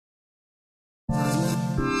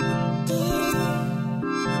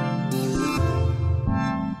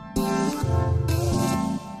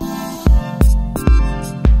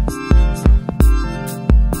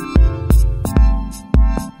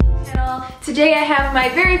Today I have my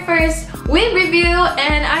very first wig review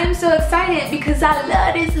and I'm so excited because I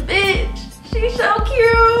love this bitch. She's so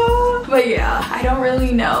cute. But yeah, I don't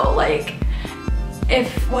really know like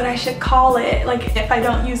what I should call it. Like if I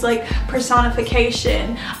don't use like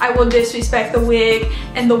personification, I will disrespect the wig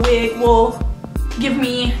and the wig will give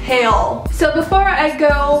me hell. So before I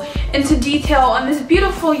go into detail on this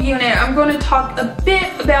beautiful unit, I'm going to talk a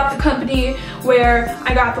bit about the company where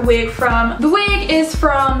I got the wig from. The wig is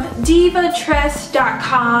from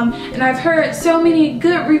des.yarbrough, and I've heard so many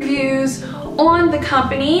good reviews on the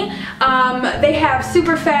company. They have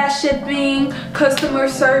super fast shipping, customer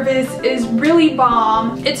service is really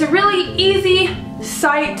bomb. It's a really easy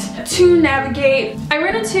site to navigate. I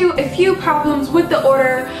ran into a few problems with the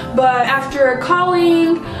order, but after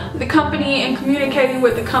calling the company and communicating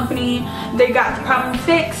with the company, they got the problem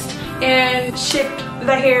fixed and shipped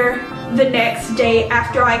the hair the next day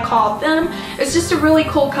after I called them. It's just a really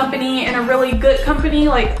cool company and a really good company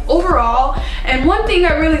like overall. And one thing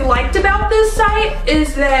I really liked about this site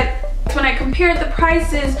is that when I compared the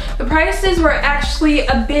prices were actually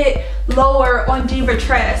a bit lower on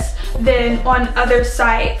des.yarbrough than on other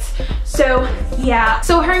sites. So yeah,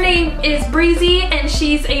 so her name is Breezy and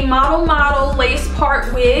she's a model lace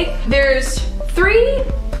part wig. There's 3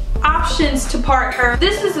 options to part her.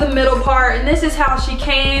 This is the middle part and this is how she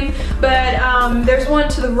came, but there's one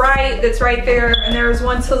to the right that's right there and there's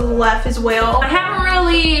one to the left as well. I haven't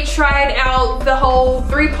really tried out the whole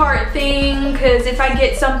 3-part thing because if I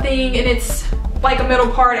get something and it's like a middle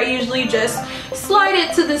part, I usually just slide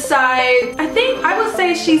it to the side. I would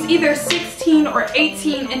say she's either 16 or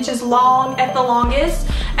 18 inches long at the longest.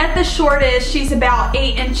 At the shortest, she's about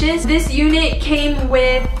 8 inches. This unit came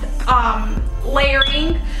with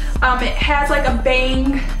layering. It has like a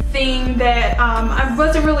bang thing that I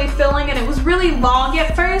wasn't really feeling, and it was really long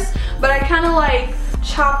at first, but I kind of like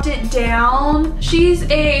chopped it down. She's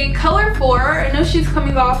a color 4. I know she's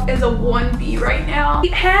coming off as a 1B right now.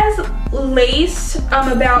 It has lace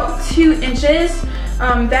about 2 inches.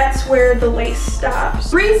 That's where the lace stops.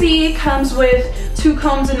 Breezy comes with 2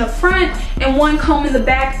 combs in the front and 1 comb in the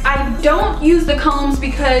back. I don't use the combs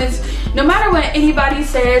because no matter what anybody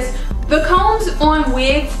says, the combs on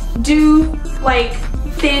wigs do like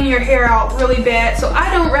thin your hair out really bad, so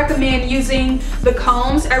I don't recommend using the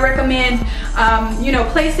combs. I recommend you know,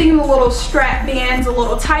 placing the little strap bands a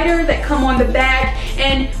little tighter that come on the back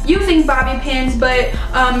and using bobby pins. But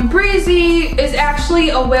Breezy is actually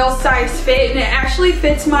a well-sized fit and it actually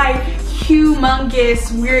fits my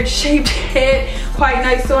humongous weird shaped head quite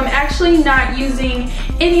nice, so I'm actually not using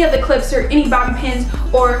any of the clips or any bobby pins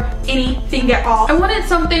or anything at all. I wanted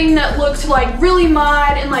something that looked like really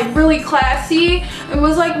mod and like really classy. It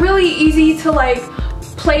was like really easy to like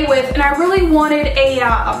play with, and I really wanted a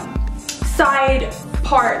side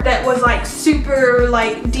part that was like super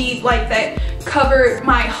like deep, like that covered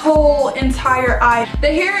my whole entire eye. The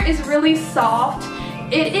hair is really soft.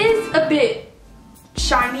 It is a bit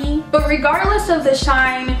shiny, but regardless of the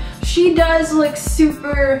shine, she does look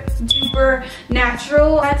super duper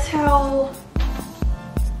natural. That's how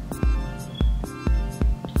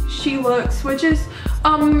she looks, which is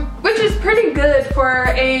pretty good for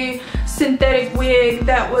a synthetic wig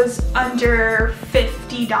that was under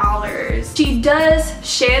 $50. She does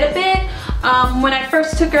shed a bit. When I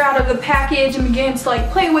first took her out of the package and began to like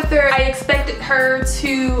play with her, I expected her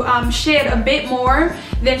to shed a bit more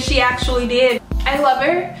than she actually did. I love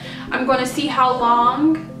her. I'm going to see how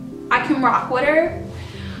long I can rock with her.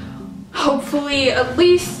 Hopefully at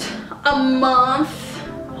least a month.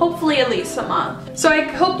 Hopefully at least a month. So I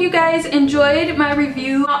hope you guys enjoyed my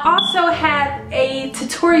review. I also had a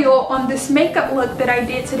tutorial on this makeup look that I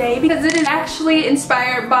did today because it is actually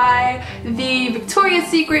inspired by the Victoria's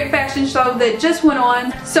Secret fashion show that just went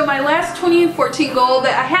on. So my last 2014 goal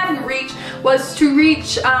that I haven't reached was to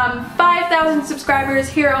reach 5,000 subscribers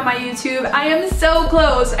here on my YouTube. I am so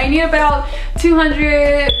close. I need about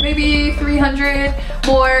 200, maybe 300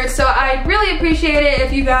 more. So I'd really appreciate it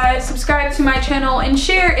if you guys subscribe to my channel and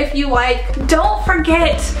share if you like. Don't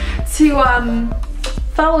forget to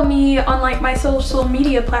follow me on like my social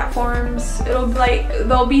media platforms.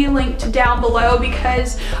 They'll be linked down below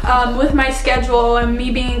because with my schedule and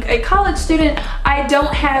me being a college student, I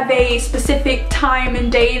don't have a specific time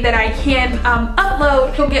and day that I can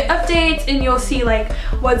upload. You'll get updates and you'll see like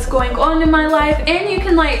what's going on in my life, and you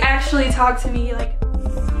can like actually talk to me like